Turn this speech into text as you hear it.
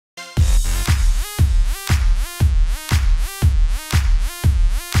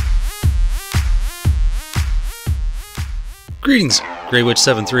Greetings, Grey Witch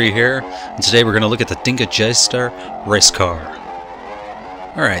 73 here, and today we're going to look at the Dinka Jester race car.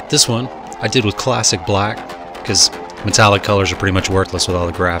 Alright, this one I did with classic black, because metallic colors are pretty much worthless with all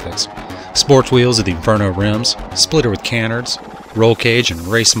the graphics. Sports wheels with the Inferno rims, splitter with canards, roll cage and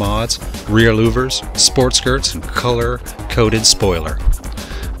race mods, rear louvers, sport skirts, and color-coded spoiler.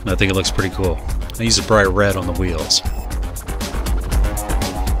 And I think it looks pretty cool. I used a bright red on the wheels.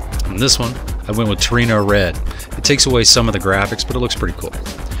 And this one, I went with Torino red. It takes away some of the graphics, but it looks pretty cool.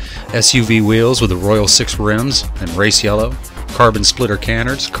 SUV wheels with the Royal 6 rims and race yellow, carbon splitter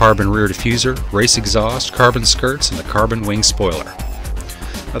canards, carbon rear diffuser, race exhaust, carbon skirts, and the carbon wing spoiler.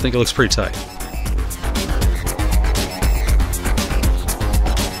 I think it looks pretty tight.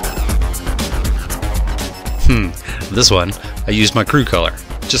 This one, I used my crew color,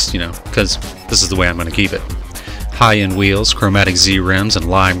 just, because this is the way I'm going to keep it. High-end wheels, chromatic Z rims, and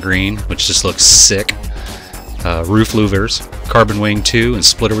lime green, which just looks sick. Roof louvers, carbon wing 2, and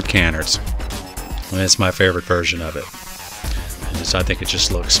splitter with canards. And it's my favorite version of it. And I think it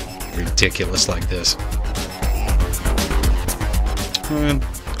just looks ridiculous like this. And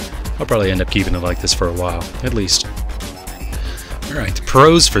I'll probably end up keeping it like this for a while, at least. Alright, the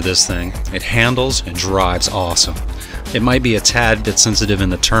pros for this thing: it handles and drives awesome. It might be a tad bit sensitive in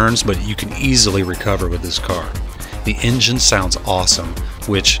the turns, but you can easily recover with this car. The engine sounds awesome,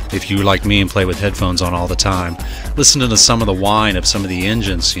 which, if you like me and play with headphones on all the time, listening to some of the whine of some of the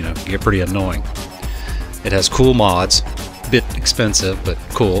engines, get pretty annoying. It has cool mods, a bit expensive, but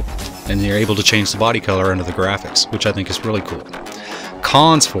cool, and you're able to change the body color under the graphics, which I think is really cool.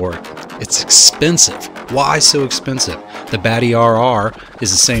 Cons for it: it's expensive. Why so expensive? The Batty RR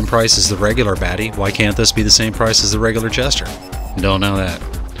is the same price as the regular Batty. Why can't this be the same price as the regular Jester? Don't know that.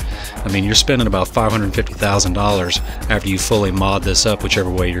 I mean, you're spending about $550,000 after you fully mod this up,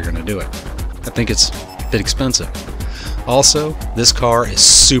 whichever way you're going to do it. I think it's a bit expensive. Also, this car is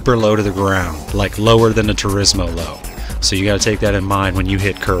super low to the ground, like lower than the Turismo low. So you got to take that in mind when you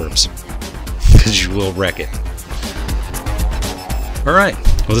hit curbs, because you will wreck it. Alright,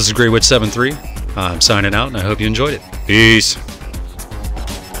 well, this is Grey Witch 73. I'm signing out, and I hope you enjoyed it. Peace.